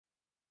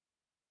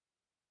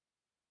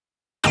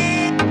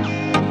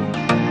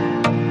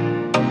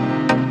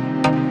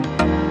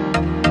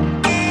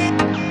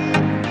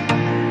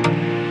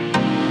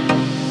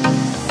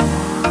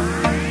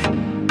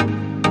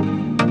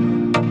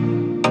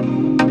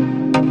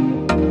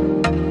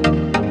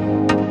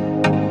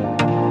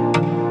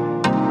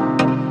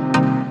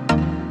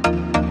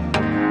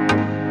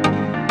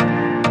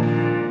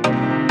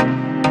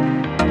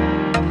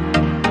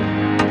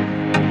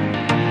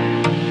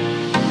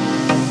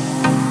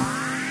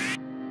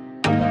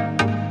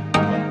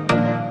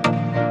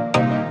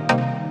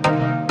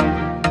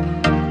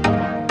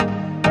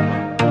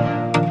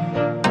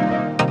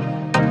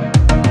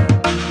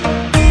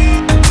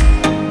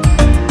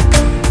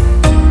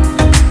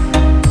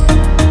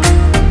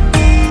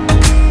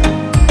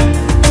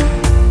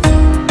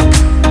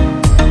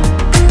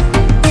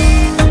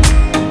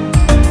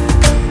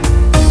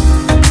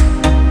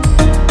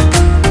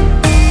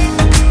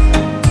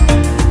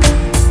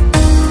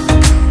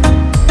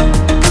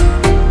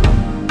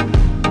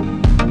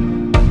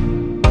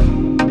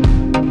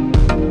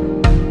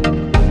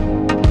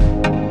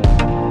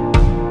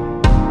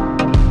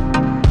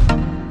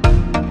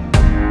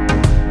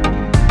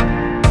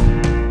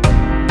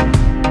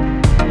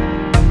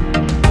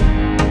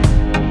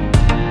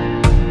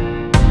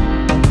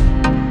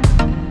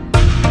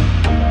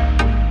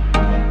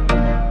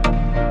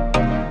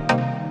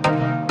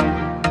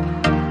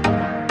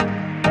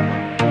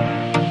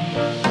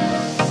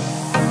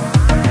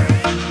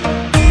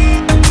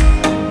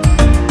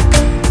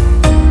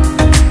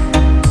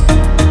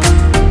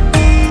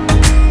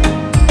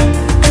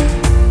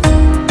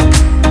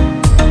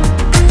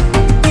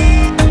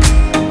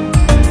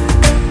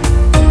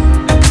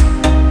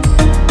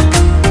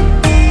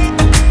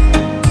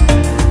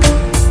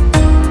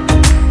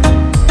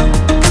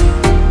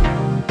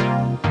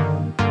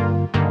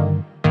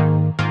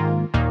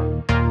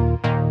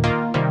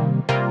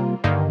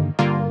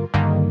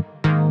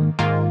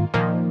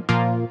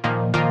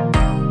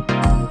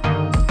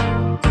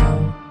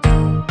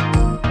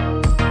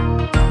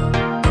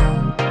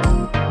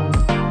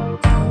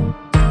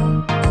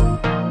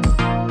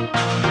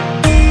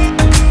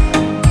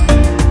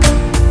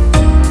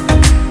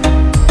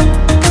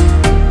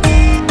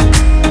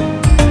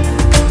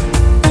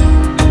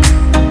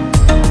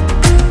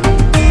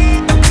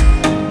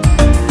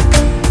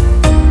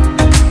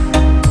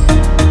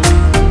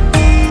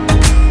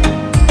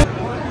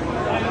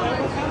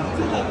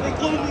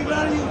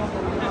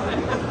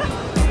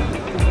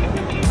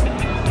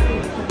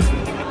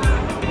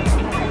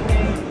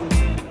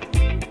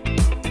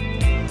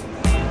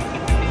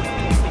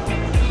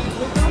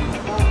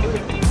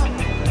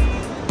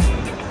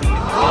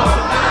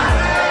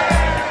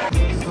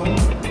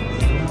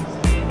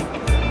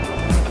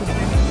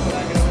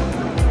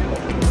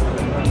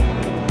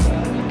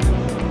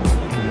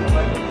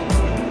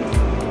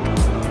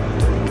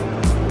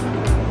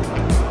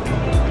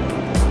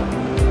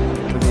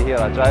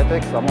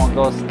GITEX, among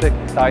those tech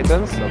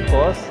titans, of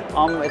course.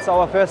 It's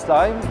our first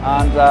time,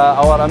 and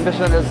our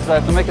ambition is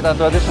to make it a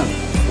tradition.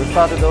 We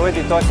started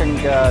already talking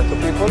to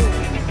people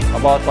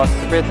about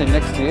participating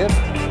next year.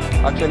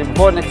 Actually,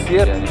 before next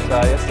year.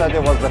 Yesterday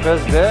was the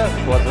first day.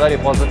 It was very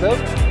positive.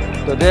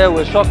 Today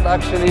we're shocked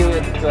actually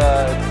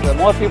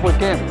more people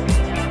came.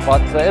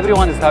 But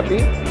everyone is happy,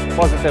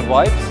 positive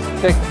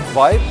vibes, tech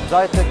vibes.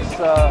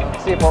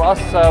 GITEX, see, for us,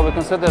 we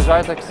consider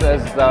GITEX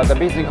as the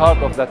beating heart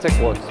of the tech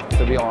world,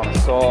 to be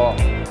honest. So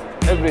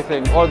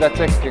everything, all the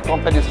tech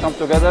companies come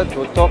together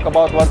to talk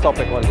about one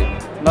topic only,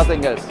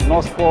 nothing else.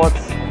 No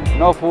sports,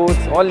 no foods,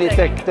 only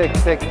tech.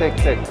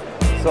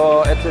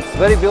 So it's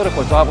very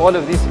beautiful to have all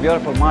of these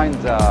beautiful minds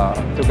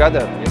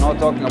together, you know,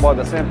 talking about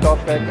the same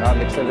topic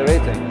and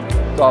accelerating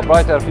to a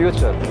brighter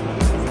future.